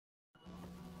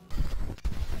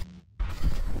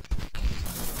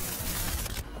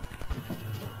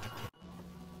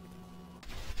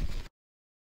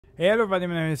Hey everybody,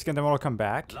 my name is Gotham. Welcome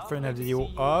back for another video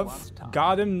of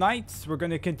Gotham Knights. We're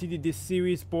gonna continue this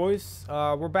series, boys.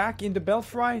 We're back in the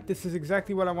Belfry. This is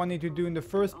exactly what I wanted to do in the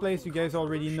first place. You guys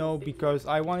already know, because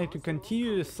I wanted to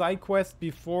continue the side quest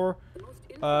before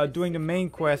doing the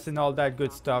main quest and all that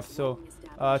good stuff. So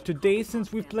today,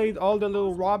 since we played all the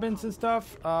little Robins and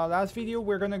stuff last video,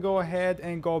 we're gonna go ahead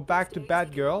and go back to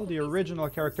Batgirl, the original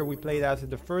character we played as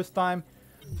the first time.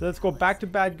 So let's go back to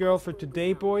Batgirl for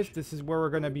today, boys. This is where we're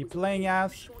gonna be playing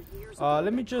as.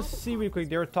 Let me just see real quick.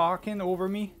 They're talking over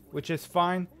me, which is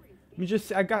fine. Let me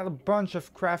just. I got a bunch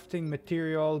of crafting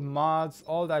material, mods,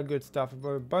 all that good stuff.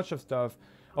 A bunch of stuff.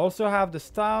 Also have the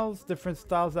styles, different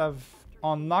styles I've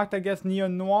unlocked. I guess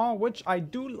Neon Noir, which I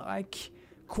do like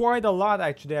quite a lot.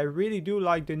 Actually, I really do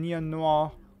like the Neon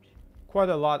Noir quite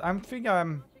a lot. I'm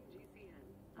thinking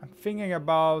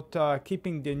about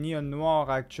keeping the Neon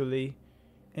Noir actually,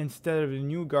 instead of the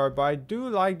New Guard, but I do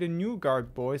like the New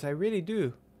Guard, boys. I really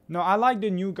do. No, I like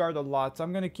the New Guard a lot, so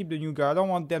I'm gonna keep the New Guard. I don't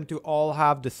want them to all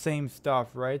have the same stuff,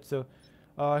 right? So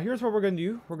here's what we're gonna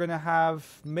do. We're gonna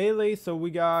have melee, so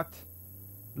we got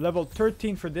level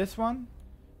 13 for this one.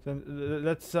 So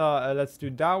let's do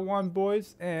that one,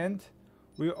 boys. And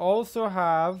we also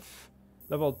have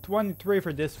level 23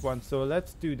 for this one, so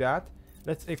let's do that.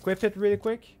 Let's equip it really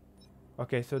quick.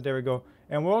 Okay, so there we go.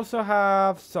 And we also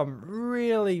have some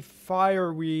really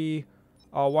fiery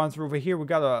ones over here. We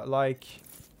got a, like,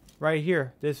 right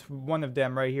here. This one of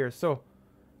them right here. So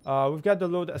we've got the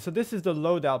load. So this is the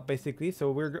loadout basically.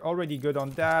 So we're already good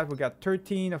on that. We got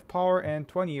 13 of power and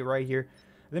 20 right here.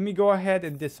 Let me go ahead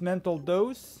and dismantle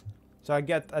those, so I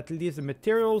get at least the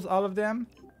materials out of them.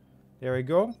 There we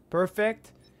go.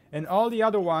 Perfect. And all the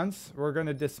other ones, we're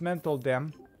gonna dismantle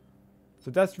them. So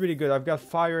that's really good. I've got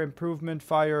fire improvement,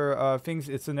 fire things.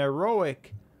 It's an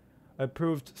heroic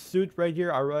approved suit right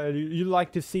here. You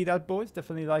like to see that, boys?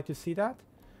 Definitely like to see that.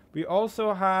 We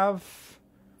also have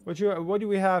what do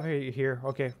we have here?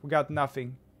 Okay, we got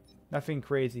nothing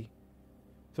crazy.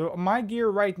 So my gear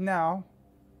right now,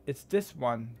 it's this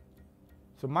one.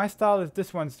 So my style is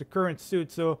this one. It's the current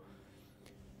suit. So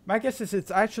my guess is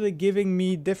it's actually giving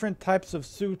me different types of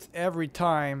suits every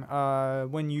time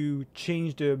when you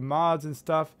change the mods and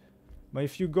stuff. But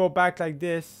if you go back like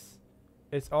this,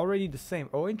 it's already the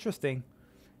same. Oh, interesting.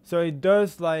 So it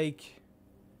does, like,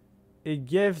 it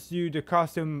gives you the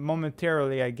costume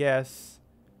momentarily, I guess.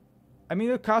 I mean,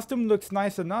 the costume looks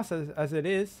nice enough as it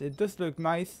is. It does look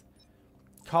nice.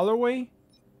 Colorway?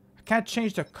 I can't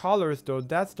change the colors though.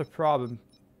 That's the problem.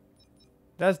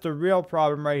 That's the real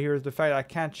problem right here, is the fact that I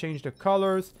can't change the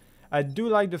colors. I do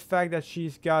like the fact that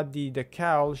she's got the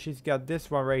cowl. She's got this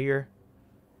one right here.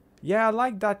 Yeah, I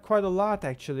like that quite a lot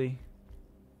actually.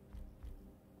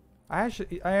 I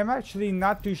am actually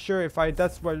not too sure if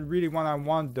that's what really what I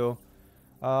want though.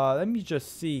 Let me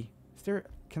just see.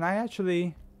 Can I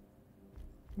actually?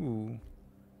 Ooh.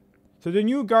 So the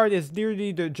New Guard is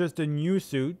literally just the new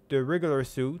suit, the regular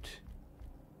suit.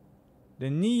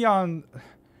 The neon.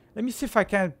 Let me see if I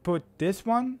can put this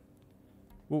one.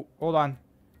 Oh, hold on.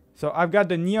 So I've got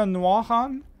the Neon Noir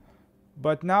on,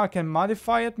 but now I can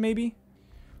modify it maybe.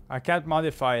 I can't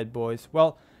modify it, boys.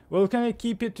 Well, we're gonna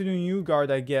keep it to the New Guard,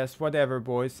 I guess. Whatever,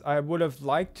 boys. I would have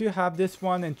liked to have this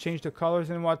one and change the colors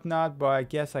and whatnot, but I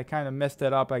guess I kind of messed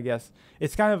it up, I guess.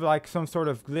 It's kind of like some sort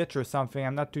of glitch or something.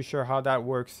 I'm not too sure how that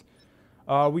works.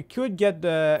 We could get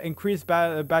the increased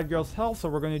Batgirl's health, so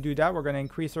we're gonna do that. We're gonna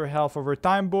increase her health over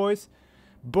time, boys.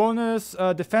 Bonus,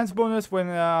 defense bonus when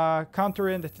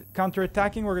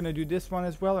counter-attacking. We're gonna do this one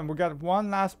as well. And we got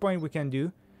one last point we can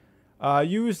do.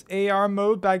 Use AR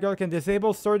mode. Batgirl can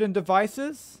disable certain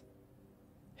devices.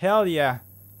 Hell yeah.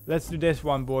 Let's do this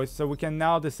one, boys. So we can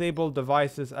now disable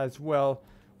devices as well,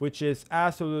 which is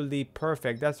absolutely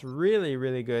perfect. That's really,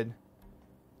 really good.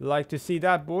 Like to see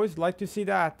that, boys. Like to see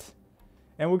that.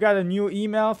 And we got a new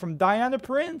email from Diana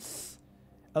Prince.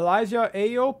 Elijah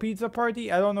Ayo Pizza Party.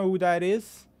 I don't know who that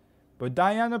is, but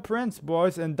Diana Prince,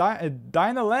 boys, and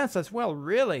Dinah Lance as well.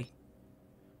 Really?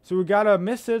 So we got a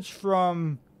message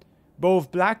from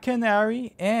both Black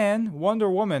Canary and Wonder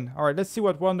Woman. All right, let's see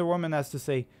what Wonder Woman has to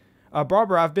say.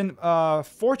 Barbara, I've been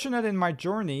fortunate in my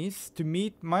journeys to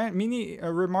meet many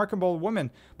remarkable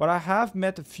women, but I have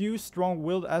met a few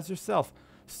strong-willed as yourself.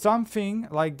 Something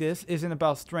like this isn't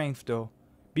about strength, though.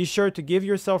 Be sure to give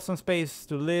yourself some space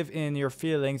to live in your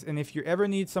feelings, and if you ever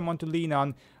need someone to lean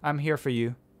on, I'm here for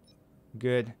you.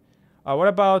 Good. What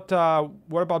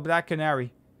about Black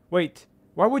Canary? Wait,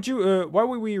 why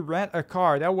would we rent a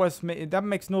car? That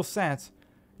makes no sense.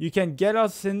 You can get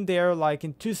us in there like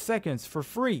in 2 seconds for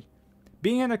free.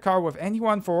 Being in a car with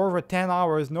anyone for over 10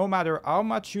 hours, no matter how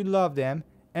much you love them,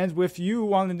 ends with you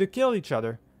wanting to kill each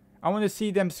other. I want to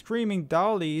see them screaming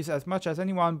dollies as much as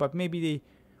anyone, but maybe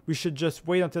we should just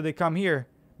wait until they come here.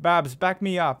 Babs, back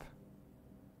me up.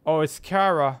 Oh, it's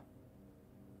Kara.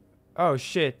 Oh,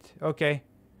 shit. Okay.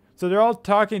 So they're all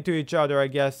talking to each other, I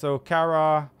guess. So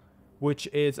Kara, which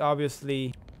is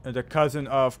obviously the cousin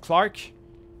of Clark.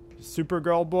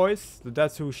 Supergirl boys. So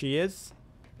that's who she is.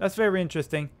 That's very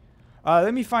interesting.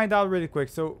 Let me find out really quick.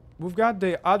 So we've got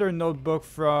the other notebook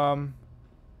from...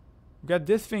 We've got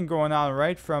this thing going on,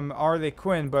 right? From Harley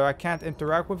Quinn, but I can't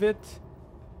interact with it.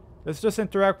 Let's just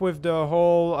interact with the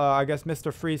whole, I guess,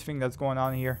 Mr. Freeze thing that's going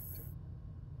on here.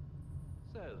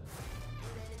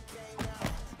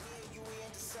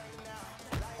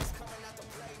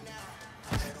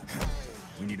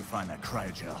 We need to find that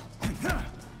cryogel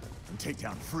and take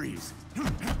down Freeze.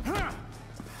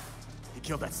 He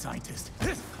killed that scientist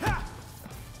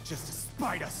just to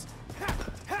spite us.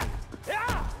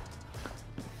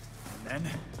 And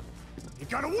then he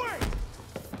got away.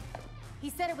 He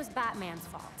said it was Batman's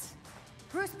fault.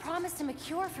 Bruce promised him a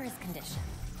cure for his condition.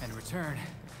 In return,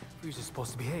 Bruce is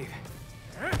supposed to behave.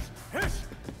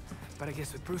 But I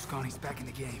guess with Bruce gone, he's back in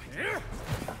the game.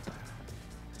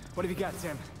 What have you got,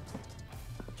 Tim?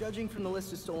 Judging from the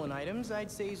list of stolen items, I'd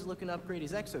say he's looking to upgrade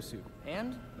his exosuit.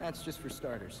 And that's just for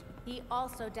starters. He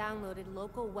also downloaded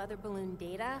local weather balloon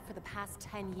data for the past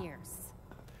 10 years.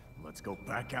 Let's go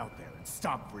back out there and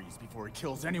stop Freeze before he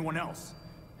kills anyone else.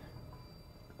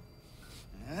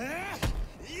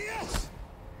 Yes!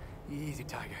 Easy,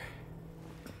 Tiger.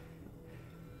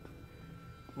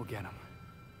 We'll get him.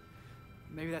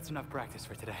 Maybe that's enough practice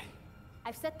for today.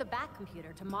 I've set the Bat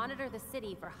computer to monitor the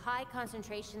city for high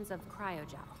concentrations of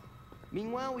cryogel.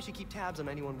 Meanwhile, we should keep tabs on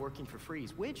anyone working for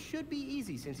Freeze, which should be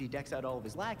easy since he decks out all of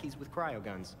his lackeys with cryo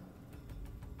guns.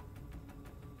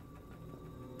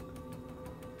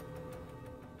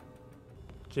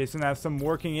 Jason has some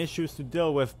working issues to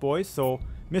deal with, boys. So,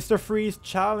 Mr. Freeze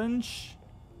challenge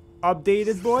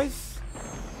updated, boys.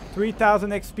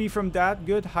 3000 XP from that.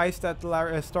 Good heist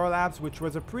at Star Labs, which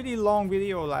was a pretty long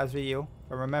video last video,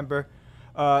 if I remember.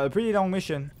 A pretty long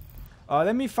mission.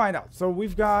 Let me find out. So,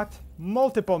 we've got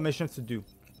multiple missions to do.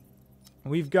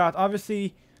 We've got,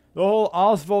 obviously, the whole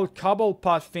Oswald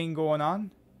Cobblepot thing going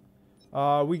on.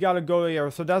 We gotta go there.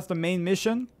 So, that's the main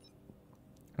mission.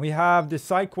 We have the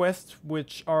side quests,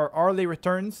 which are Harley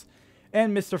Returns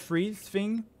and Mr. Freeze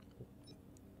thing.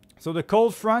 So the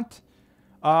Cold Front,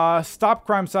 stop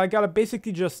crime. So I gotta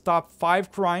basically just stop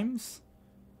 5 crimes,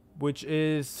 which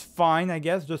is fine, I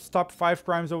guess. Just stop 5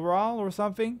 crimes overall or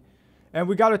something. And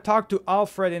we gotta talk to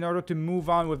Alfred in order to move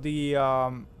on with the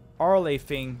Harley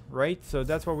thing, right? So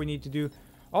that's what we need to do.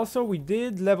 Also, we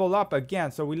did level up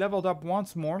again. So we leveled up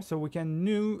once more. So we can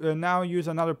now use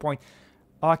another point.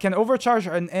 Can overcharge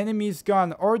an enemy's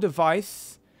gun or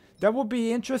device. That would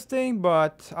be interesting,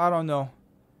 but I don't know.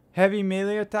 Heavy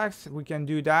melee attacks, we can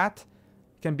do that.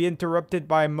 Can be interrupted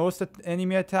by most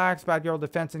enemy attacks. Batgirl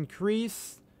defense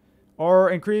increase.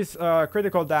 Or increase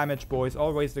critical damage, boys.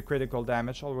 Always the critical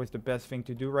damage. Always the best thing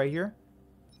to do right here.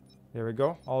 There we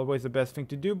go. Always the best thing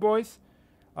to do, boys.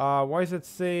 Why does it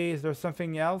say, is there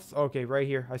something else? Okay, right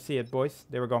here. I see it, boys.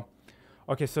 There we go.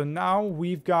 Okay, so now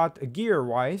we've got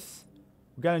gear-wise.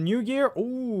 We got a new gear.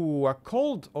 Ooh, a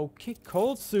cold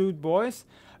suit, boys.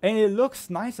 And it looks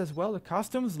nice as well. The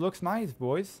costumes looks nice,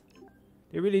 boys.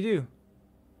 They really do.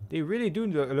 They really do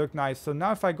look nice. So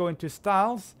now if I go into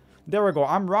styles, there we go.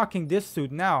 I'm rocking this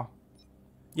suit now.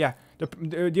 Yeah,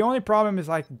 the only problem is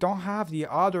like don't have the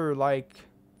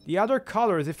other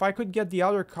colors. If I could get the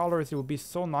other colors, it would be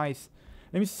so nice.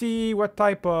 Let me see what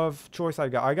type of choice I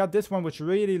got. I got this one, which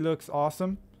really looks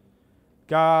awesome.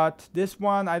 Got this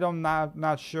one, I'm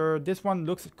not sure. This one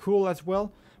looks cool as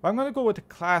well. But I'm gonna go with the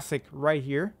classic right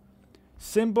here.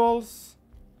 Symbols.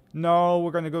 No,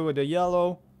 we're gonna go with the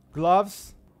yellow.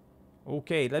 Gloves.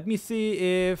 Okay, let me see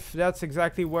if that's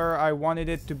exactly where I wanted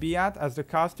it to be at as the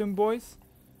costume, boys.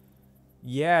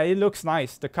 Yeah, it looks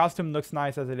nice. The costume looks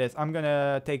nice as it is. I'm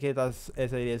gonna take it as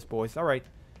it is, boys. Alright.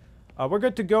 We're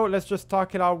good to go. Let's just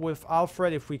talk it out with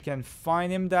Alfred if we can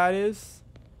find him, that is.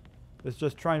 Let's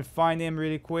just try and find him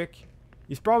really quick.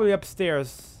 He's probably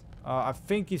upstairs. I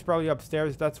think he's probably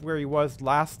upstairs. That's where he was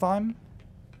last time.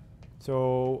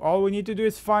 So all we need to do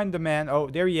is find the man. Oh,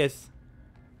 there he is.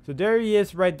 So there he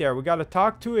is right there. We got to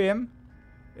talk to him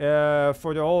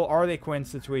for the whole Harley Quinn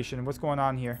situation. What's going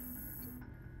on here?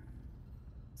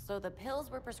 So the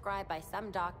pills were prescribed by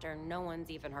some doctor no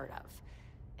one's even heard of.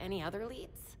 Any other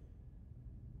leads?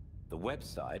 The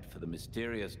website for the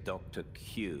mysterious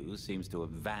Dr.Q seems to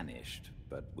have vanished,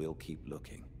 but we'll keep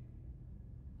looking.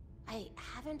 I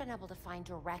haven't been able to find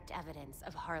direct evidence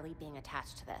of Harley being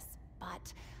attached to this,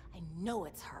 but I know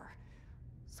it's her.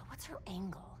 So what's her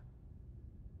angle?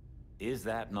 Is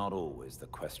that not always the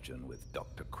question with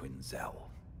Dr. Quinzel?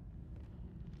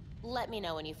 Let me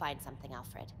know when you find something,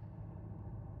 Alfred.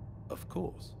 Of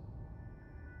course.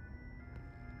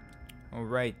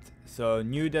 Alright, so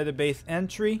new database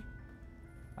entry.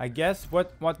 I guess.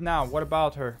 What now? What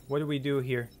about her? What do we do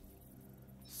here?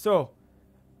 So,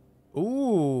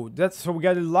 ooh, so we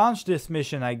gotta launch this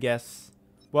mission, I guess.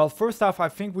 Well, first off, I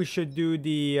think we should do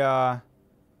the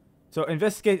so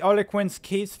investigate Harley Quinn's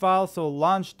case file. So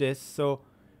launch this. So,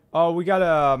 we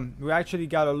actually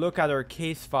gotta look at our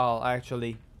case file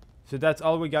actually. So that's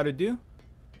all we gotta do.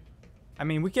 I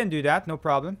mean, we can do that, no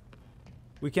problem.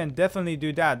 We can definitely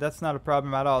do that. That's not a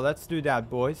problem at all. Let's do that,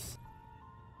 boys.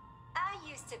 I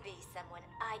used to be someone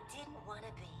I didn't want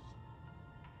to be.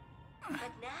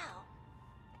 But now,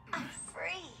 I'm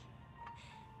free.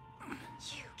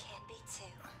 You can be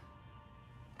too.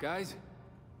 Guys,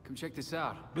 come check this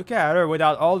out. Look at her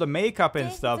without all the makeup and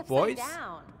Dang, stuff, it's upside boys.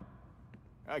 down.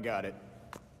 I got it.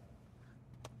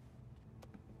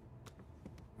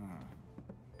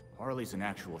 Harley's an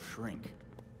actual shrink.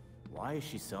 Why is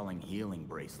she selling healing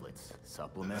bracelets?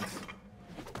 Supplements?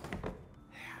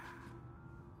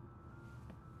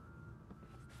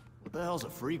 What the hell's a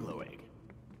free glow egg?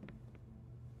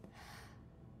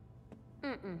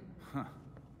 Huh.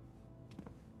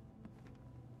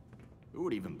 Who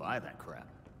would even buy that crap?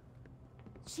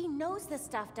 She knows this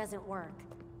stuff doesn't work.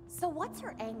 So what's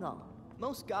her angle?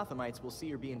 Most Gothamites will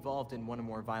see her be involved in one or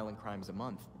more violent crimes a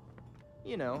month.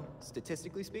 You know,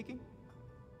 statistically speaking.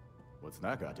 What's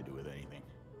that got to do with anything?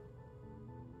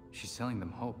 She's selling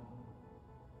them hope.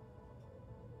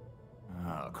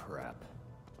 Oh, crap.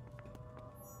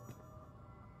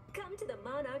 Come to the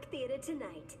Monarch Theater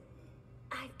tonight.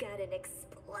 I've got an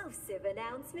explosive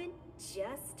announcement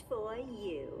just for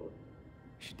you.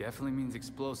 She definitely means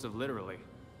explosive, literally.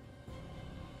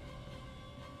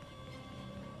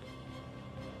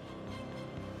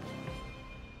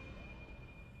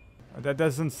 That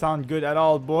doesn't sound good at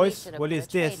all, boys. What is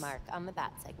this? Trademark on the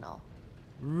bat signal.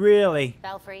 Really?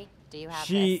 Belfry, do you have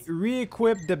She this?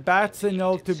 re-equipped the bat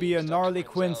signal to be a Harley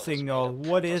Quinn signal.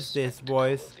 What is this,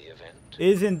 boys?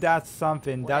 Isn't that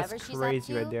something? That's Whatever she's up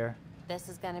crazy to, right there. This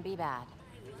is gonna be bad.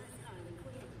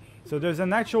 So there's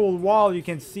an actual wall you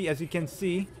can see, as you can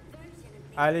see.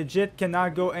 I legit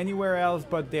cannot go anywhere else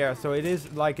but there. So it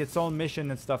is like its own mission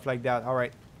and stuff like that.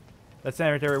 Alright. Let's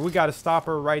enter her. We gotta stop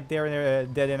her right there,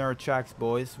 dead in her tracks,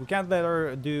 boys. We can't let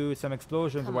her do some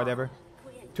explosions or whatever.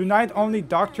 Tonight, only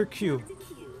Dr. Q.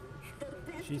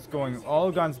 She's going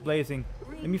all guns blazing.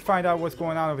 Let me find out what's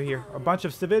going on over here. A bunch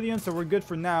of civilians, so we're good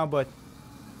for now, but...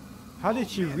 How did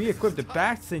she re-equip the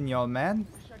bat signal, man?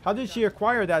 How did she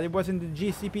acquire that? It wasn't the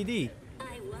GCPD.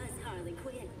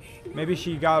 Maybe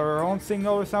she got her own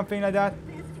signal or something like that?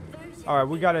 Alright,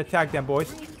 we gotta attack them,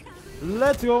 boys.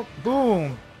 Let's go.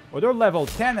 Boom. Oh, they're level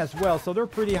 10 as well, so they're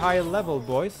pretty high level,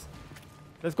 boys.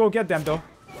 Let's go get them, though.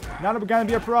 Not gonna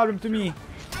be a problem to me.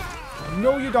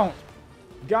 No, you don't.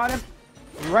 Got him.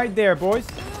 Right there, boys.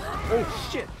 Oh,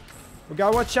 shit. We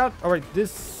gotta watch out. Alright,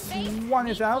 this one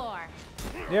is out.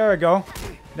 There we go.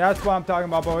 That's what I'm talking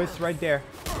about, boys. Right there.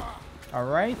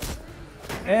 Alright.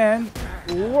 And,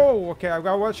 whoa, okay, I've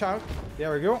gotta watch out.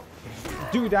 There we go.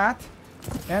 Do that.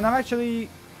 And I'm actually...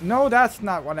 No, that's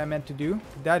not what I meant to do.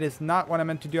 That is not what I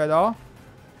meant to do at all.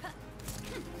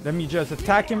 Let me just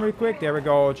attack him real quick. There we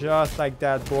go. Just like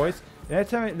that, boys.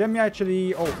 Let me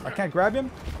actually... Oh, I can't grab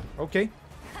him? Okay.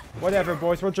 Whatever,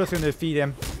 boys. We're just gonna defeat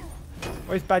him.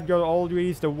 Where's Bad Girl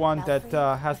always the one that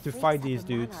has to fight these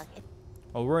dudes?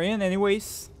 Well, we're in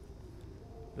anyways.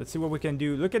 Let's see what we can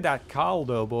do. Look at that cowl,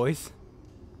 though, boys.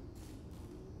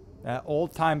 That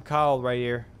old-time cowl right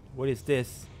here. What is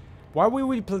this? Why would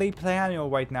we play piano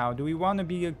right now? Do we want to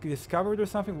be discovered or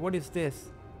something? What is this?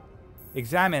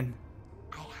 Examine.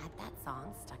 I had that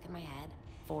song stuck in my head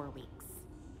for weeks.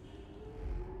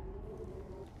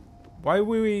 Why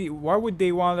would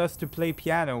they want us to play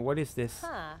piano? What is this?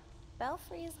 Huh.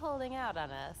 Belfry is holding out on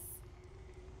us.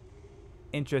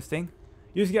 Interesting.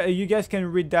 You guys can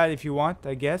read that if you want,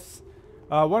 I guess.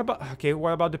 What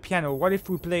about the piano? What if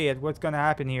we play it? What's gonna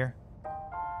happen here?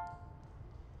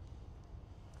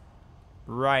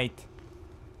 Right.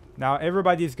 Now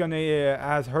everybody's gonna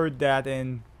has heard that,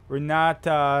 and we're not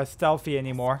stealthy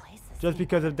anymore. Just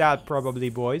because of that, probably,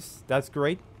 boys. That's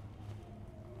great.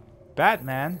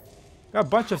 Batman. Got a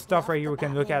bunch of stuff right here we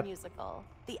can look at. Musical.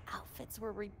 The outfits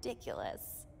were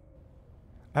ridiculous.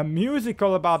 A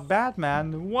musical about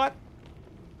Batman? What?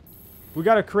 We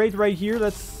got a crate right here.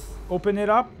 Let's open it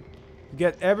up.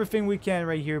 Get everything we can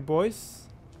right here, boys.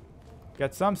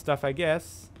 Got some stuff, I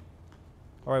guess.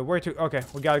 Alright, where to? Okay,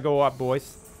 we gotta go up,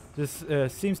 boys. This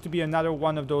seems to be another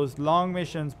one of those long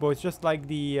missions, boys, just like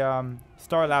the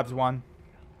Star Labs one.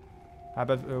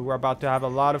 We're about to have a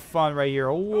lot of fun right here.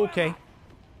 Oh, okay.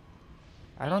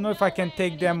 I don't know if I can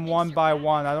take them one by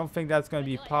one. I don't think that's going to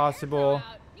be possible.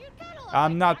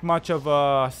 I'm not much of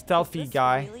a stealthy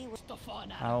guy.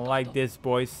 I don't like this,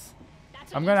 boys.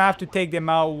 I'm going to have to take them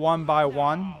out one by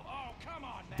one.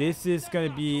 This is going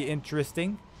to be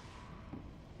interesting.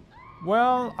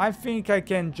 Well, I think I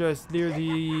can just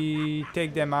literally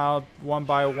take them out one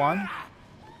by one.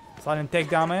 Silent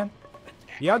takedown, man.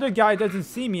 The other guy doesn't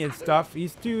see me and stuff.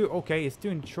 He's too, okay, he's too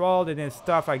enthralled in his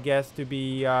stuff, I guess, to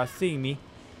be seeing me.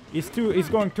 He's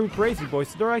going too crazy, boys.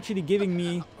 So they're actually giving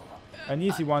me an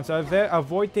easy one. So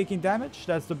avoid taking damage.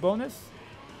 That's the bonus.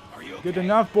 Good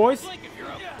enough, boys.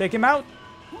 Take him out.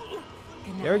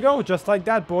 There we go. Just like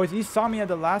that, boys. He saw me at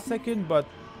the last second, but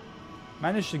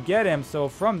managed to get him. So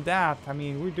from that, I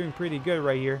mean, we're doing pretty good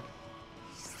right here.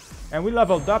 And we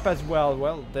leveled up as well.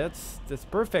 Well, that's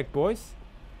perfect, boys.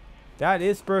 That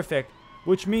is perfect.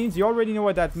 Which means, you already know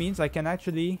what that means. I can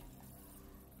actually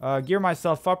gear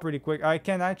myself up really quick. I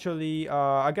can actually,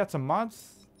 I got some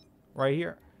mods right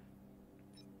here.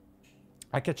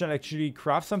 I can actually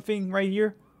craft something right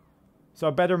here. So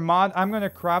a better mod. I'm going to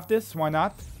craft this. Why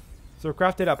not? So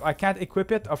craft it up. I can't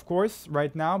equip it, of course,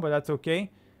 right now, but that's okay.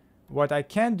 What I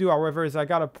can do, however, is I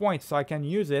got a point, so I can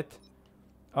use it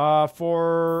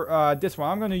for this one.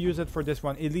 I'm going to use it for this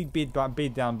one. Elite beat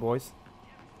down, boys.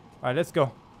 Alright, let's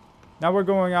go. Now we're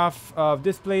going off of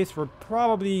this place. We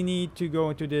probably need to go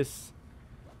into this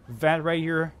vent right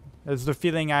here. That's the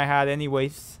feeling I had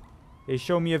anyways. They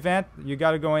show me a vent. You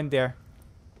gotta go in there.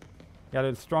 Got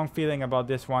a strong feeling about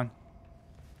this one.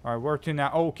 Alright, where to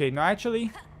now? Okay, no,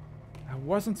 actually, I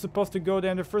wasn't supposed to go there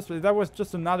in the first place. That was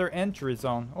just another entry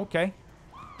zone. Okay.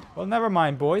 Well, never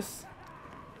mind, boys.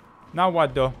 Now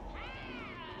what, though?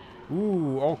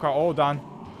 Ooh, okay, hold on.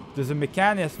 There's a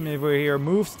mechanism over here.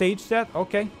 Move stage set.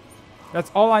 Okay.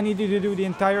 That's all I needed to do the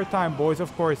entire time, boys,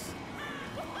 of course.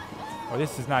 Oh,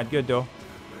 this is not good, though.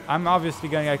 I'm obviously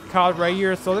going to get caught right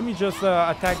here. So let me just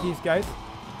attack these guys.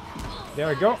 There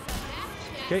we go.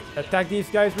 Okay, attack these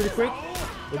guys really quick.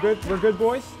 We're good. We're good,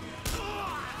 boys.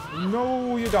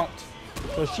 No, you don't.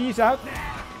 So she's out.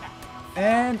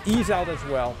 And he's out as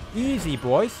well. Easy,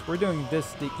 boys. We're doing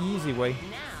this the easy way.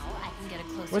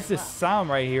 What's this sound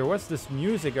right here? What's this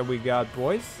music that we got,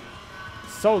 boys?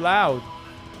 So loud.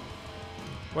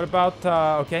 What about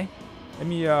okay. Let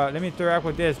me interact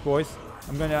with this, boys.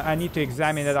 I need to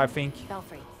examine it, I think.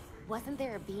 Belfry, wasn't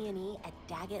there a B&E at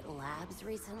Daggett Labs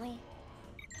recently?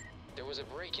 There was a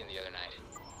break-in the other night.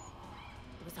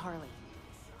 It was Harley.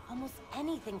 Almost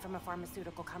anything from a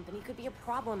pharmaceutical company could be a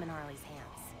problem in Harley's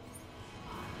hands.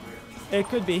 It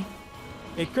could be.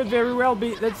 It could very well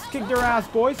be. Let's kick their ass,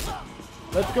 boys.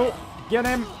 Let's go. Get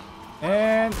him.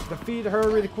 And defeat her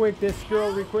really quick. This girl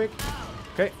really quick.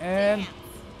 Okay, and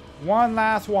one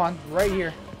last one right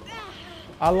here.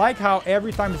 I like how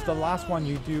every time it's the last one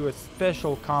you do a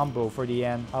special combo for the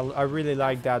end. I really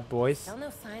like that, boys. Still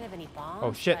no sign of any bombs,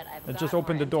 oh shit, I just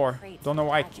opened the door. Don't know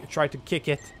why I tried to kick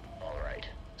it. Alright,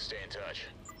 stay in touch.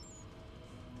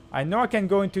 I know I can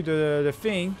go into the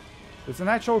thing. There's an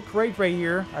actual crate right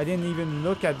here. I didn't even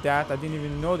look at that. I didn't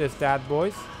even notice that,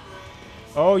 boys.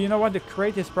 Oh, you know what? The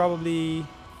crate is probably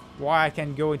why I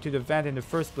can go into the vent in the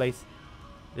first place.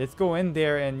 Let's go in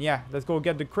there and yeah, let's go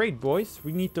get the crate, boys.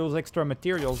 We need those extra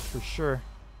materials for sure.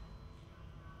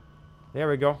 There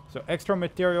we go. So extra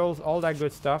materials, all that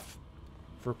good stuff.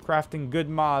 For crafting good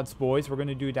mods, boys. We're going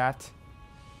to do that.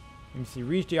 Let me see.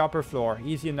 Reach the upper floor.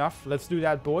 Easy enough. Let's do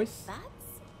that, boys. That's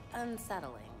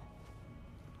unsettling.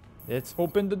 Let's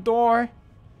open the door.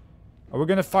 Are we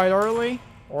going to fight early?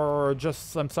 Or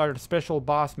just some sort of special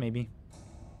boss, maybe?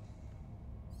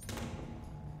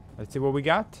 Let's see what we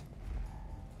got.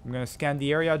 I'm gonna scan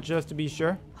the area just to be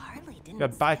sure.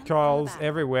 Got bat calls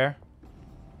everywhere.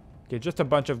 Okay, just a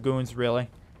bunch of goons, really.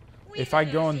 If I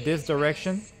go in this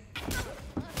direction...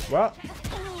 Well,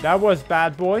 that was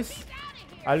bad, boys.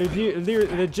 I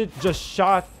legit just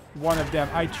shot one of them.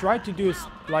 I tried to do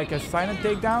like a silent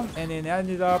takedown, and it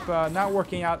ended up not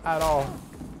working out at all.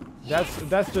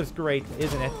 That's just great,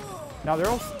 isn't it? Now they're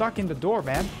all stuck in the door,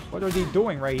 man. What are they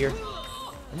doing right here?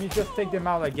 Let me just take them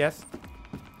out, I guess.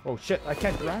 Oh shit, I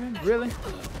can't grab him? Really?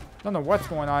 Don't know what's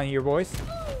going on here, boys.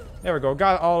 There we go.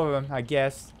 Got all of them, I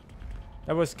guess.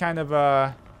 That was kind of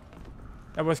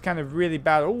really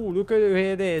bad. Oh, look at who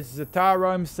it is.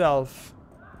 Zatara himself.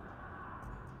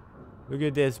 Look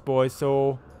at this, boys.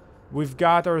 So We've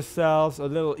got ourselves a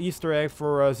little Easter egg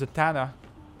for Zatanna.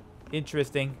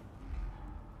 Interesting.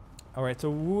 Alright, so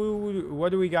what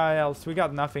do we got else? We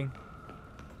got nothing.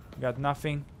 We got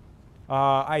nothing.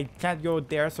 I can't go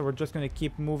there, so we're just gonna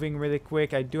keep moving really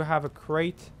quick. I do have a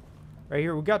crate right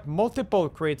here. We got multiple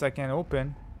crates I can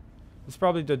open. It's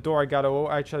probably the door I gotta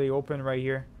actually open right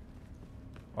here.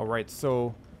 Alright,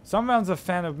 so someone's a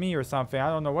fan of me or something. I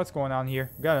don't know what's going on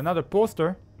here. We got another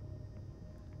poster.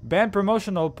 Band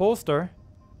promotional poster.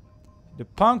 The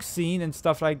punk scene and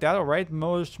stuff like that. Alright,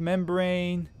 Mosh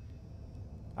membrane.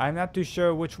 I'm not too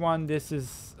sure which one this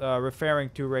is referring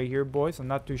to right here, boys. I'm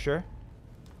not too sure.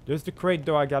 There's the crate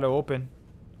though I gotta open.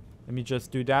 Let me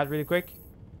just do that really quick.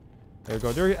 There we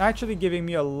go. They're actually giving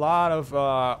me a lot of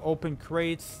open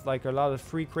crates, like a lot of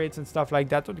free crates and stuff like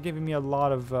that. They're giving me a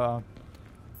lot of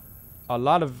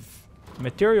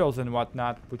materials and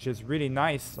whatnot, which is really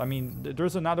nice. I mean,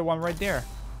 there's another one right there.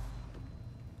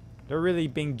 They're really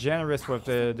being generous with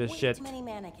the shit. Too many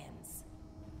mannequins.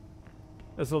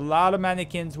 There's a lot of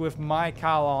mannequins with my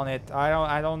cowl on it.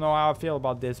 I don't know how I feel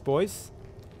about this, boys.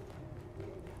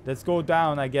 Let's go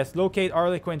down, I guess. Locate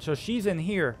Harley Quinn. So she's in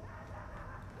here.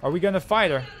 Are we gonna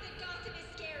fight her? Gotham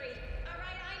is scary.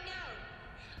 Alright, I know.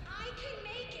 I can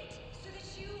make it so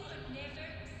that you are never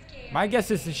scared. My guess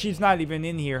is that she's not even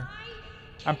in here.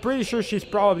 I'm pretty sure she's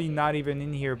probably not even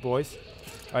in here, boys.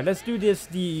 Alright, let's do this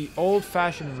the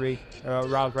old-fashioned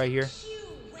route right here.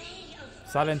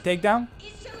 Silent takedown.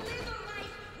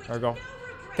 There we go.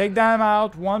 Take them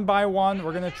out one by one.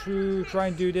 We're gonna try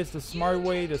and do this the smart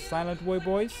way, the silent way,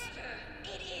 boys.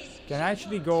 Can I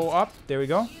actually go up? There we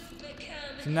go.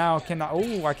 So now can I...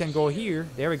 Oh, I can go here.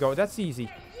 There we go. That's easy.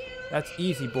 That's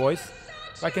easy, boys.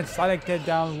 I can silent take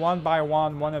down one by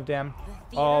one, one of them,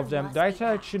 all of them. That's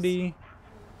actually...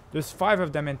 There's 5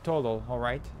 of them in total,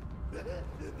 alright.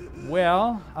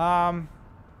 Well, I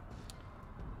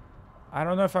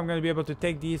don't know if I'm gonna be able to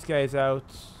take these guys out.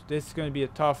 This is gonna be a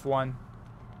tough one.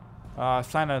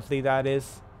 Silently, that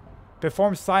is.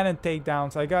 Perform silent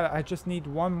takedowns. I just need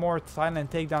one more silent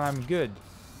takedown. I'm good.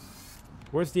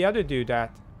 Where's the other dude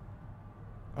at?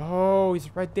 Oh,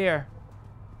 he's right there.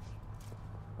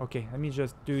 Okay, let me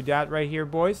just do that right here,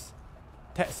 boys.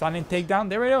 Silent takedown.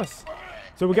 There it is.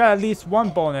 So we got at least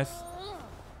one bonus.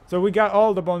 So we got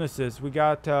all the bonuses. We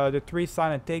got the 3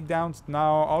 silent takedowns.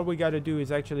 Now all we got to do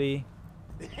is actually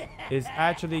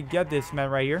get this man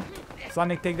right here.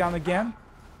 Silent takedown again.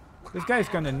 This guy's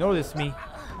gonna notice me.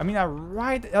 I mean,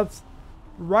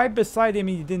 right beside him,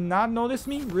 he did not notice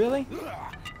me? Really?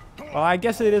 Well, I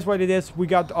guess it is what it is. We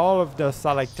got all of the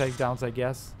silent takedowns, I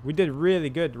guess. We did really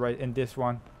good right in this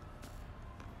one.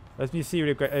 Let me see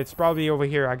really quick. It's probably over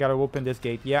here. I gotta open this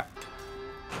gate. Yeah.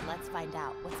 Let's find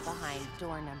out what's behind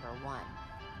door number 1.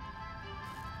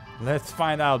 Let's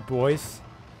find out, boys.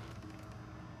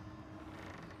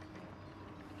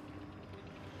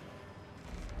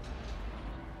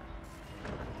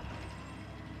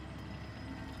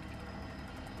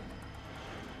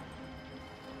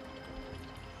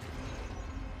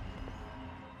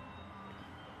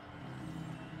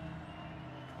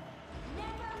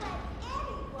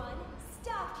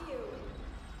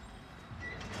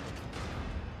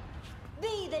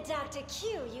 Dr.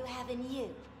 Q you have in you.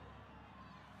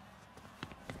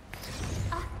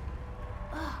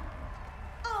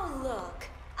 Oh, look.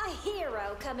 A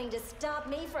hero coming to stop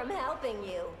me from helping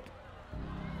you.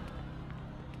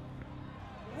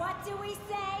 What do we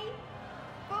say?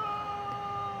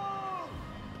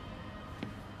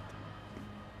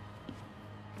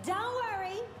 Don't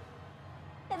worry.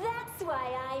 That's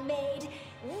why I made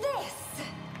this.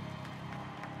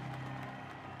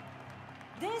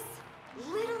 This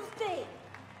little thing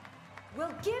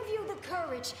will give you the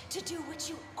courage to do what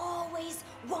you always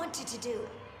wanted to do.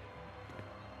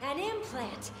 An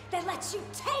implant that lets you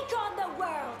take on the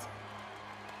world.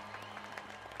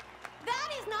 That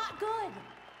is not good.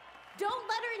 Don't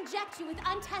let her inject you with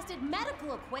untested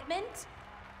medical equipment.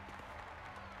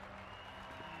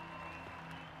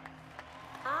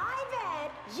 I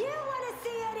bet you want to see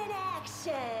it in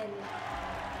action.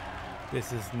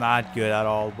 This is not good at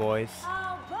all, boys.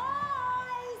 Oh, boys!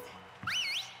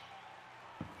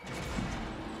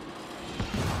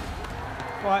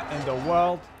 What in the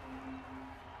world?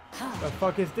 The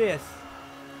fuck is this?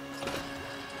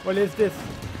 What is this?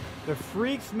 The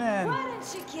freaks, man. Why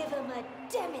don't you give him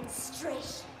a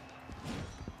demonstration?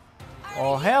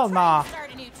 Oh, hell nah.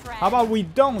 How about we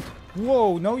don't?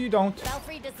 Whoa, no you don't.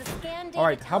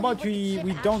 Alright, how about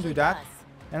we don't do that?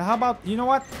 And how about, you know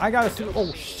what? I got a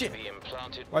oh shit.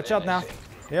 Watch out now.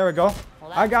 There we go.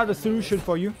 I got a solution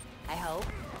for you. I hope.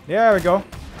 There we go.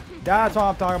 That's what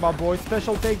I'm talking about, boys.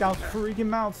 Special takedowns. Freak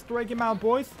him out. Strike him out,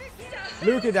 boys.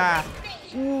 Look at that.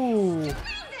 Ooh.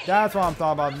 That's what I'm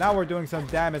talking about. Now we're doing some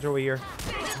damage over here.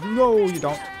 No, you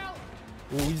don't.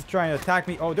 Ooh, he's trying to attack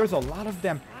me. Oh, there's a lot of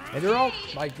them. And they're all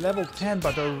like level 10,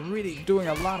 but they're really doing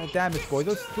a lot of damage, boys.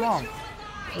 They're strong.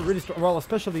 They're really strong. Well,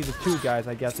 especially the two guys,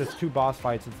 I guess. There's two boss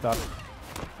fights and stuff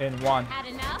in one.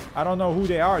 I don't know who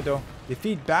they are, though.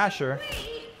 Defeat Basher.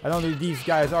 I don't know who these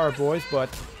guys are, boys, but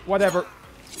whatever.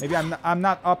 Maybe I'm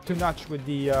not up to much with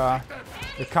the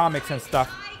comics and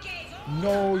stuff.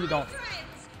 No, you don't.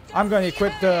 I'm gonna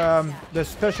equip the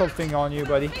special thing on you,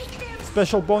 buddy.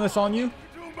 Special bonus on you.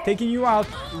 Taking you out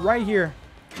right here.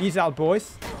 He's out,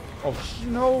 boys. Oh,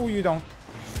 no, you don't.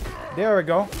 There we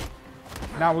go.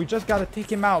 Now we just gotta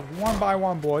take him out one by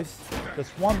one, boys. Just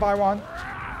one by one.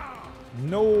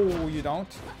 No, you don't.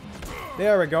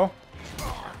 There we go.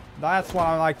 That's what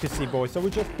I like to see, boys. So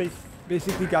we just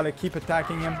basically gotta keep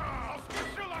attacking him.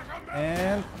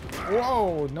 And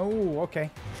whoa, no,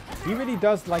 okay. He really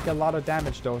does like a lot of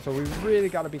damage though, so we really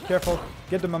gotta be careful.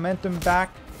 Get the momentum back.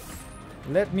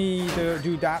 Let me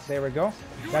do that. There we go.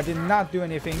 That did not do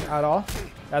anything at all.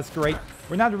 That's great.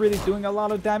 We're not really doing a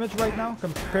lot of damage right now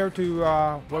compared to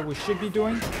what we should be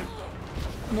doing.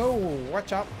 No,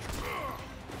 watch out.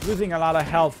 Losing a lot of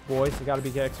health, boys. You gotta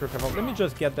be extra careful. Let me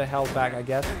just get the health back, I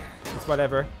guess. It's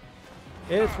whatever.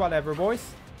 It's whatever, boys.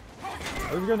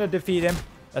 We're gonna defeat him.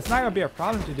 That's not gonna be a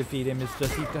problem to defeat him. It's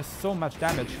just he does so much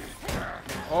damage.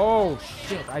 Oh,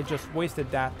 shit. I just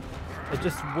wasted that. I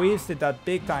just wasted that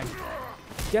big time.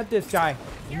 Get this guy.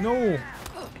 No.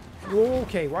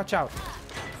 Okay, watch out.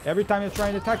 Every time you're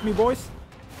trying to attack me, boys,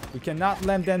 we cannot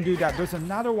let them do that. There's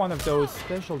another one of those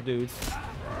special dudes.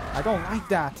 I don't like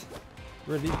that.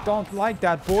 Really don't like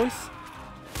that, boys.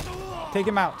 Take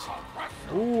him out.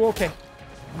 Ooh, okay.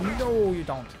 No, you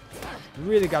don't. You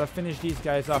really gotta finish these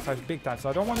guys off as big time. So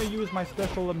I don't want to use my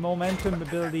special momentum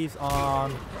abilities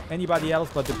on anybody else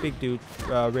but the big dude,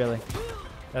 really.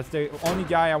 That's the only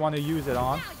guy I want to use it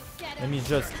on. Let me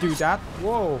just do that.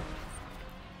 Whoa.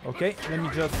 Okay, let me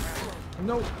just...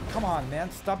 No, come on,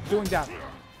 man. Stop doing that.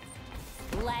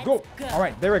 Go. All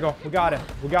right, there we go. We got him.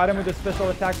 We got him with the special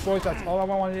attack, boys. That's all I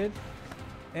wanted.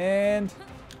 And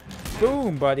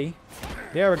boom, buddy.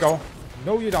 There we go.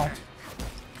 No, you don't.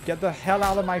 Get the hell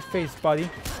out of my face, buddy.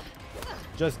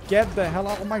 Just get the hell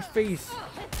out of my face.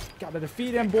 Gotta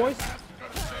defeat him, boys.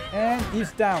 And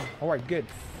he's down. All right, good.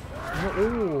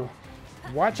 Ooh.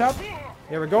 Watch out.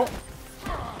 There we go.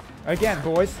 Again,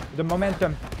 boys. The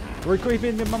momentum. We're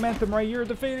keeping the momentum right here.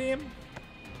 Defeating him.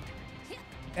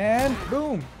 And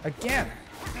boom. Again.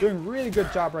 Doing a really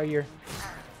good job right here.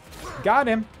 Got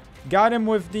him. Got him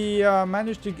with the,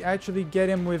 managed to actually get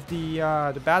him with the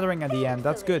battering at the end.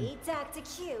 That's good. Dr.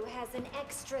 Q has an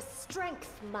extra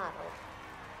strength model.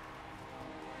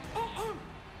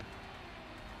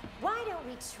 Why don't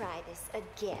we try this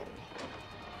again?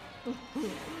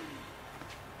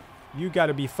 You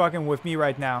gotta be fucking with me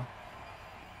right now.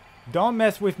 Don't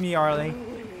mess with me, Arlie.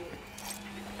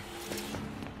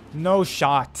 No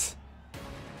shot.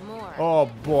 More. Oh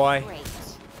boy. Great.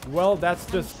 Well, that's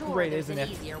just Sure, great, there's isn't an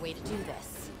it? easier way to do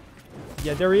this.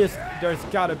 Yeah, there is. There's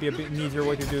gotta be a bit easier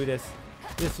way to do this.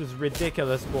 This is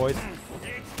ridiculous, boys.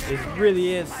 It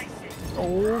really is.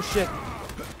 Oh shit.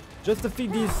 Just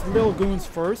defeat these little goons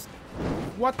first.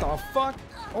 What the fuck?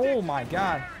 Oh my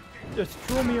god. Just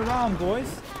threw me around,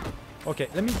 boys. Okay,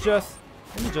 let me just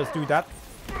do that.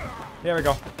 There we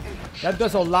go. That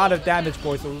does a lot of damage,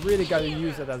 boys. So we really gotta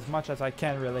use it as much as I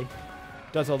can, really.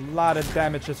 Does a lot of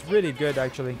damage. It's really good,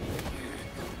 actually.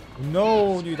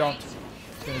 No, you don't.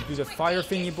 Gonna do the fire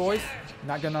thingy, boys.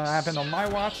 Not gonna happen on my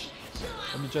watch.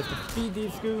 Let me just defeat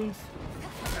these goons.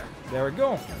 There we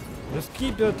go. Just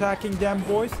keep attacking them,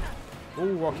 boys.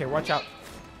 Oh, okay, watch out.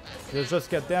 Let's just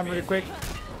get them really quick.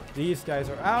 These guys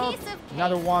are out.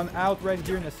 Another one out right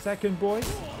here in a second, boys.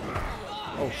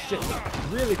 Oh shit.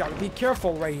 Really gotta be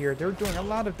careful right here. They're doing a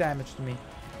lot of damage to me.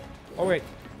 Oh wait.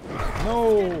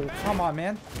 No, come on,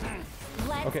 man.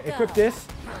 Okay, equip this.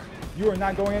 You are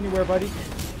not going anywhere, buddy.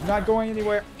 You're not going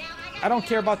anywhere. I don't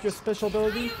care about your special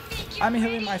ability. I'm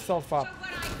healing myself up.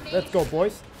 Let's go,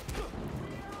 boys.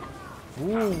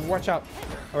 Ooh, watch out.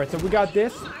 Alright, so we got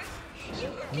this.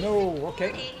 No,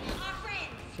 okay.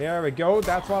 There we go.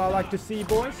 That's what I like to see,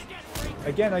 boys.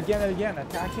 Again, again, and again.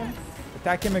 Attack him.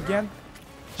 Attack him again.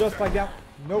 Just like that.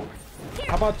 Nope.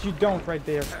 How about you don't right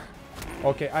there?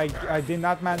 Okay, I did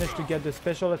not manage to get the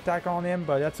special attack on him,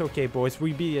 but that's okay, boys.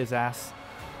 We beat his ass.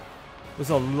 There's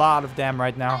a lot of them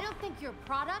right now. I don't think your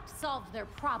product solved their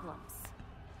problems.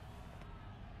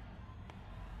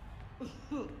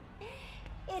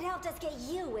 It helped us get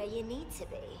you where you need to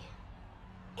be.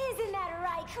 Isn't that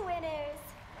right, Quinners?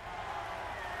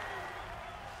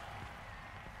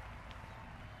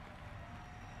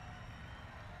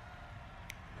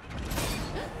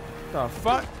 The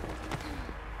fuck?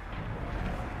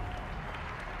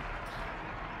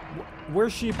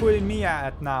 Where's she putting me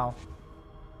at now?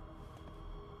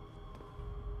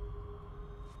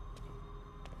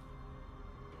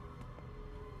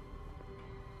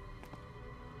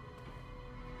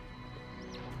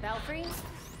 Belfry,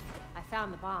 I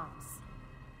found the bombs.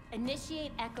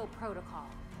 Initiate Echo Protocol.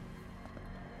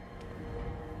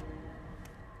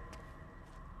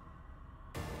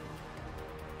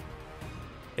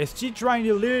 Is she trying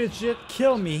to legit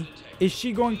kill me? Is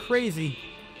she going crazy?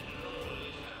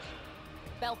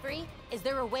 Belfry, is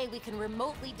there a way we can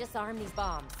remotely disarm these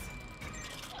bombs?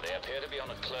 They appear to be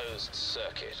on a closed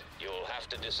circuit. You'll have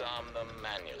to disarm them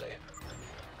manually.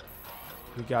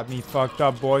 You got me fucked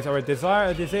up, boys. Alright,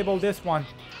 disable this one.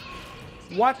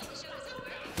 What?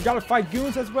 We gotta fight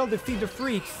goons as well, defeat the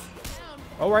freaks.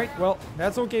 Alright, well,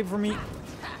 that's okay for me.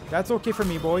 That's okay for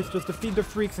me, boys. Just defeat the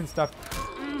freaks and stuff.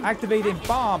 Activating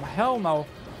bomb. Hell no.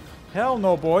 Hell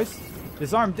no, boys.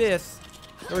 Disarm this.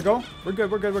 There we go. We're good,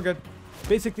 we're good, we're good.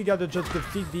 Basically gotta just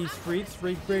defeat these freaks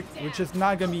real quick, which is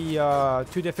not gonna be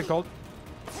too difficult.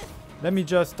 Let me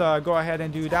just go ahead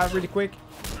and do that really quick.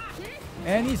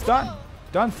 And he's done.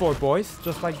 Done for, boys.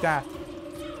 Just like that.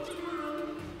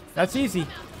 That's easy.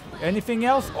 Anything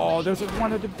else? Oh, there's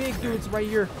one of the big dudes right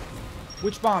here.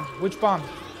 Which bomb? Which bomb?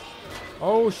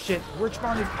 Oh shit. Which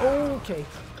bomb is... Okay.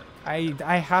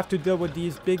 I have to deal with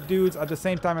these big dudes at the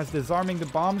same time as disarming the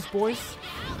bombs, boys.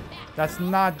 That's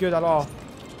not good at all.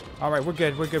 Alright, we're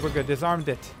good. We're good. We're good. Disarmed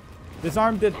it.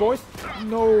 Disarmed it, boys.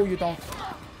 No, you don't.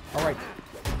 Alright.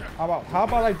 How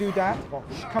about I do that? Oh,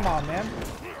 come on, man.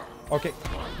 Okay.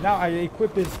 Now I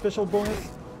equip his special bonus.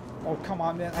 Oh, come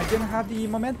on, man. I didn't have the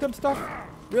momentum stuff?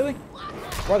 Really?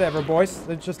 Whatever, boys.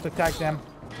 Let's just attack them.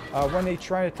 When they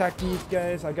try to attack these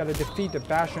guys, I gotta defeat the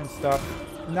basher and stuff.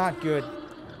 Not good.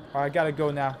 I gotta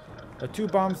go now. The two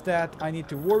bombs that I need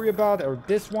to worry about are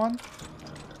this one.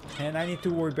 And I need to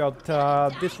worry about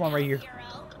this one right here.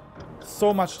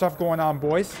 So much stuff going on,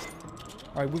 boys.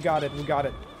 Alright, we got it. We got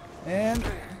it. And...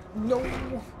 No!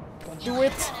 Don't do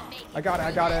it! I got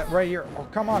it right here. Oh,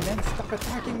 come on, man. Stop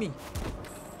attacking me.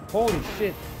 Holy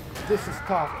shit. This is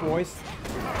tough, boys.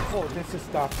 Oh, this is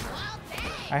tough.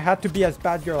 I had to be as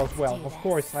bad girl as well. Of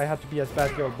course, I had to be as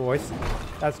bad girl, boys.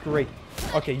 That's great.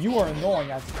 Okay, you are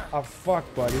annoying as fuck,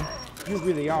 buddy. You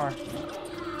really are.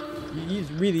 He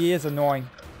really is annoying.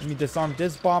 Let me disarm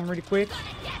this bomb really quick.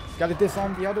 Gotta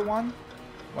disarm the other one.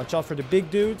 Watch out for the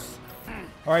big dudes.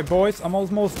 Alright, boys. I'm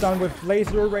almost done with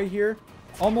Blazer right here.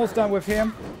 Almost done with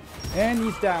him. And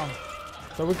he's down.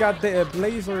 So we got the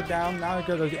Blazer down. Now I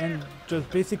gotta just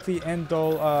basically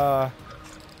handle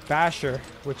Basher,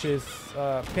 which is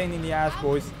pain in the ass,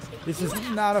 boys. This is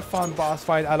not a fun boss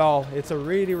fight at all. It's a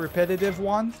really repetitive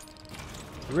one.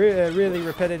 Really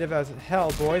repetitive as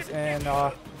hell, boys. And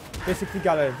basically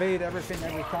gotta evade everything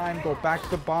every time. Go back to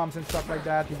the bombs and stuff like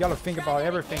that. You gotta think about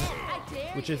everything,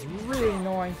 which is really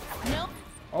annoying.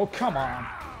 Oh, come on.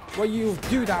 What you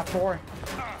do that for?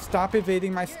 Stop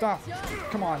evading my stuff.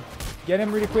 Come on. Get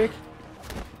him really quick.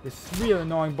 It's really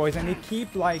annoying, boys. And they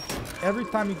keep, like, every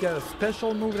time you get a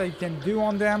special move that you can do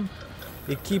on them,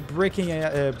 they keep breaking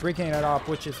it up,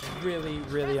 which is really,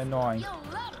 really annoying.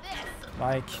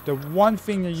 Like, the one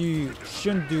thing that you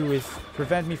shouldn't do is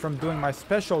prevent me from doing my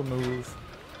special move.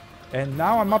 And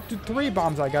now I'm up to 3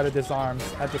 bombs I gotta disarm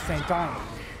at the same time.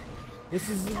 This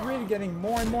is really getting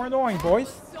more and more annoying,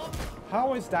 boys.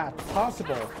 How is that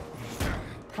possible?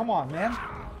 Come on, man.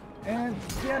 And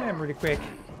get him really quick.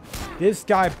 This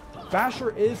guy,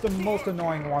 Basher, is the most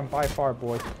annoying one by far,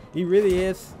 boys. He really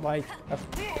is, like, a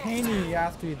pain in the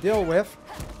ass to deal with.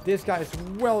 This guy is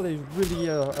really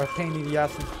a pain in the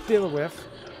ass to deal with.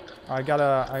 I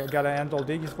gotta handle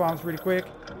these bombs really quick.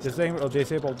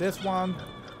 Disable this one.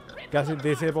 Gotta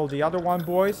disable the other one,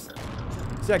 boys.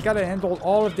 See, I gotta handle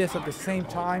all of this at the same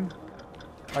time.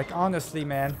 Like, honestly,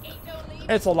 man.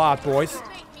 It's a lot, boys.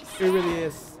 It really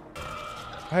is.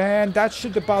 And that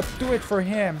should about do it for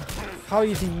him. How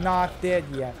is he not dead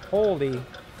yet? Holy.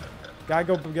 Gotta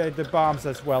go get the bombs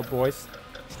as well, boys.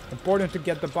 Important to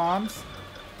get the bombs.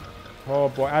 Oh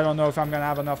boy, I don't know if I'm gonna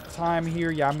have enough time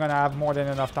here. Yeah, I'm gonna have more than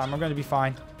enough time. I'm gonna be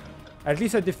fine. At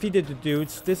least I defeated the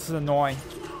dudes. This is annoying.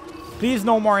 Please,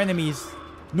 no more enemies.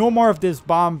 No more of this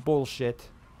bomb bullshit.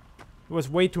 It was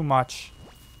way too much.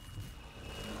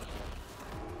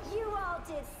 You all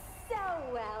did so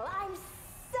well. I'm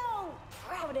so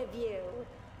proud of you.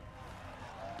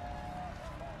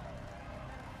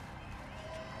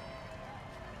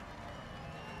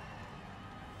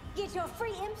 Get your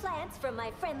free implants from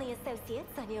my friendly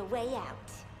associates on your way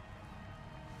out.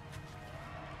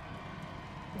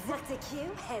 Dr.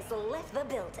 Q has left the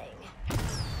building.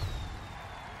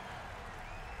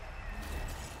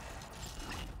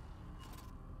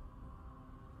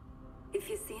 If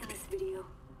you see in this video,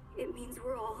 it means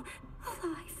we're all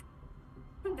alive.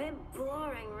 A bit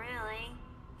boring, really.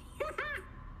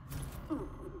 Oh,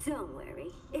 don't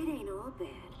worry. It ain't all bad.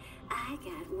 I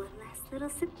got one last little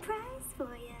surprise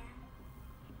for you.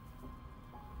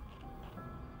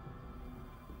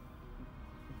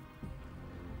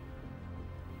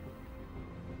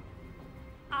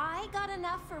 I got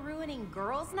enough for ruining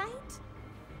girls' night?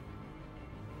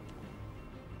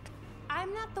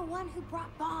 I'm not the one who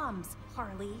brought bombs,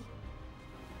 Harley.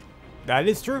 That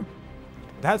is true.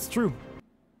 That's true.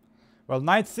 Well,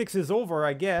 night 6 is over,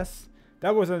 I guess.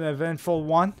 That was an eventful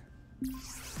one.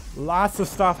 Lots of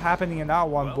stuff happening in that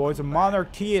one, boys. A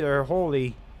Monarch Theater,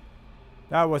 holy.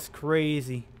 That was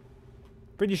crazy.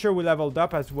 Pretty sure we leveled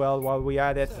up as well while we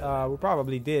had it. We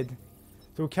probably did.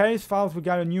 So case files, we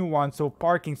got a new one. So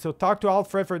parking. So talk to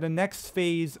Alfred for the next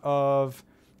phase of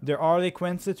the Harley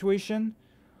Quinn situation.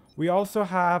 We also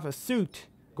have a suit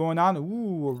going on.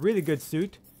 Ooh, a really good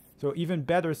suit. So even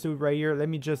better suit right here. Let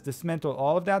me just dismantle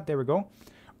all of that. There we go.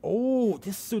 Oh,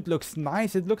 this suit looks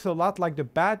nice. It looks a lot like the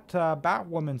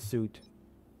Batwoman suit.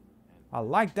 I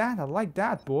like that. I like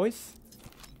that, boys.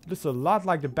 Looks a lot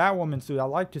like the Batwoman suit. I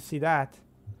like to see that.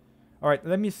 Alright,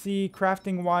 let me see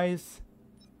crafting wise.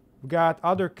 We got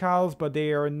other cows, but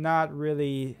they are not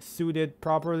really suited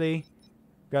properly.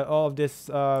 Got all of this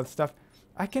stuff.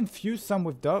 I can fuse some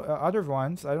with the other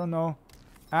ones. I don't know.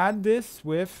 Add this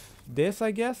with this,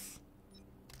 I guess.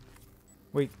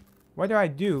 Wait, what do I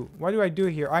do? What do I do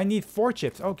here? I need 4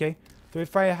 chips. Okay. So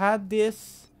if I had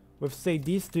this with, say,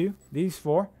 these 2, these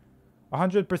 4,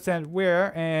 100%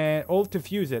 wear and ult to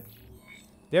fuse it.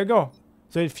 There you go.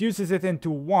 So it fuses it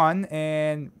into 1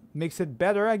 and makes it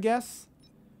better, I guess.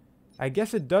 I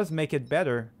guess it does make it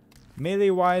better.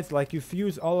 Melee-wise, like you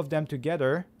fuse all of them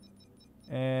together.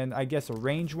 And I guess a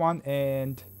range one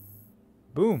and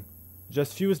boom.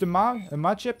 Just fuse the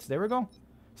mod chips. There we go.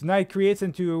 So now it creates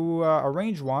into a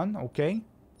range one. Okay.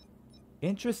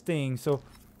 Interesting. So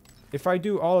if I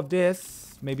do all of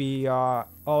this, maybe all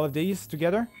of these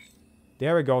together.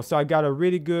 There we go. So I got a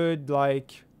really good,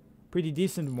 like, pretty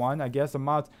decent one, I guess. The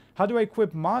mods. How do I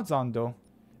equip mods on though?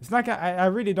 It's like I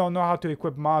really don't know how to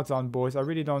equip mods on, boys. I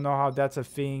really don't know how that's a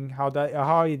thing, how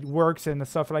it works and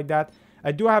stuff like that.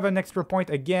 I do have an extra point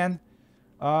again.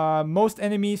 Most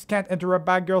enemies can't interrupt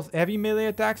Batgirl's heavy melee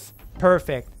attacks.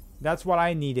 Perfect. That's what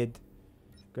I needed.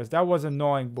 Because that was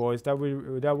annoying, boys. That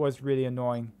was really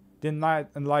annoying. Didn't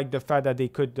like the fact that they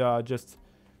could just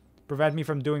prevent me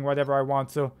from doing whatever I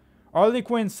want. So, Harley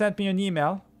Quinn sent me an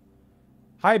email.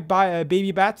 Hi,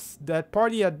 baby bats. That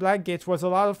party at Blackgates was a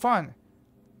lot of fun.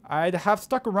 I'd have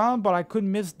stuck around, but I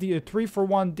couldn't miss the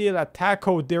 3-for-1 deal at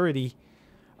Taco Dirty.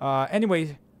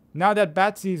 Anyway, now that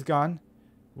Batsy's gone,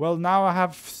 well, now I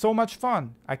have so much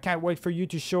fun. I can't wait for you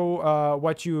to show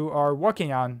what you are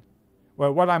working on.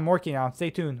 Well, what I'm working on. Stay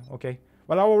tuned, okay?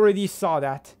 Well, I already saw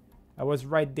that. I was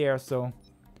right there, so...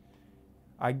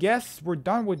 I guess we're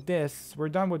done with this. We're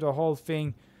done with the whole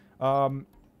thing. All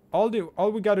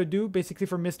we gotta do, basically,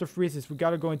 for Mr. Freeze is we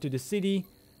gotta go into the city,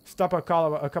 stop a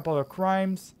couple of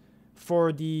crimes.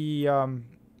 For the...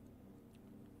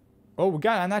 Oh, we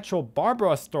got an actual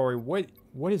Barbara story. Wait,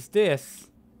 what is this?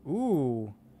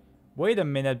 Ooh. Wait a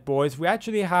minute, boys. We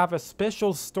actually have a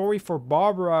special story for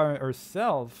Barbara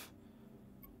herself.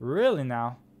 Really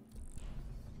now?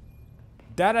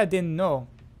 That I didn't know.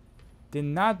 Did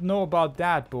not know about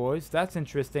that, boys. That's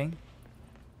interesting.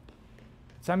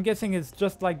 So I'm guessing it's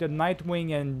just like the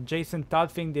Nightwing and Jason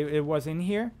Todd thing. It was in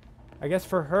here. I guess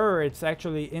for her, it's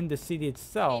actually in the city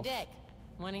itself. Hey, Dick.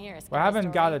 Wanna hear a Well, I haven't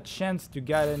story? got a chance to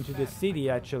get into the city,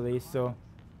 actually, so...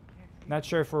 Not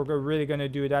sure if we're really gonna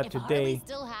do that If today. Harley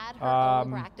still had her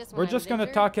own practice when We're I just was gonna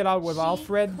injured, talk it out with she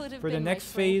Alfred could have for the been my next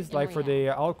strength phase, in like for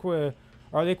the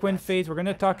Harley Quinn phase. We're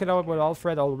gonna talk it out with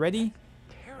Alfred already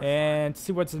and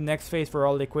see what's the next phase for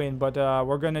Harley Quinn. But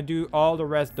we're gonna do all the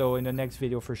rest though in the next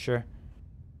video for sure.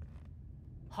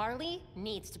 Harley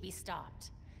needs to be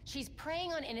stopped. She's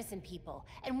preying on innocent people,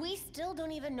 and we still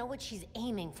don't even know what she's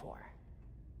aiming for.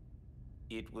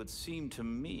 It would seem to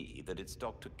me that it's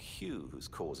Dr. Q who's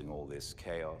causing all this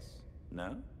chaos,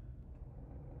 no?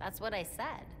 That's what I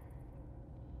said.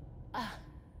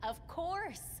 Of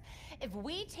course. If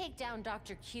we take down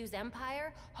Dr. Q's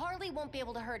empire, Harley won't be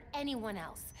able to hurt anyone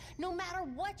else, no matter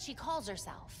what she calls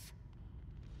herself.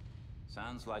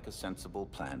 Sounds like a sensible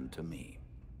plan to me.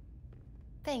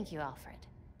 Thank you, Alfred.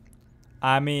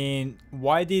 I mean,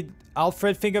 why did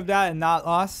Alfred think of that and not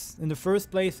us in the first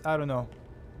place? I don't know.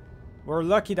 We're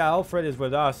lucky that Alfred is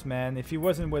with us, man. If he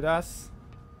wasn't with us,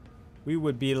 we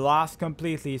would be lost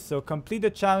completely. So complete the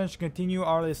challenge, continue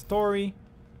our story.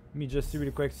 Let me just see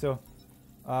really quick. So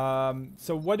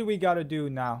what do we gotta do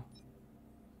now?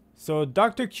 So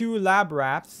Dr. Q lab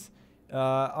rats.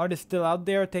 Are they still out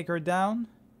there? Take her down.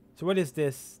 So what is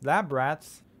this? Lab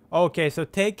rats. Okay, so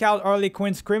take out Harley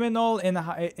Quinn's criminal in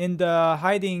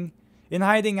hiding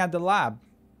at the lab.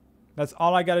 That's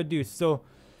all I gotta do. So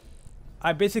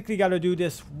I basically gotta do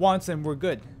this once and we're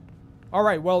good.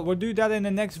 Alright, well, we'll do that in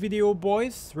the next video,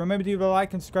 boys. Remember to leave a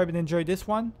like and subscribe and enjoy this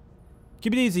one.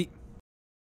 Keep it easy.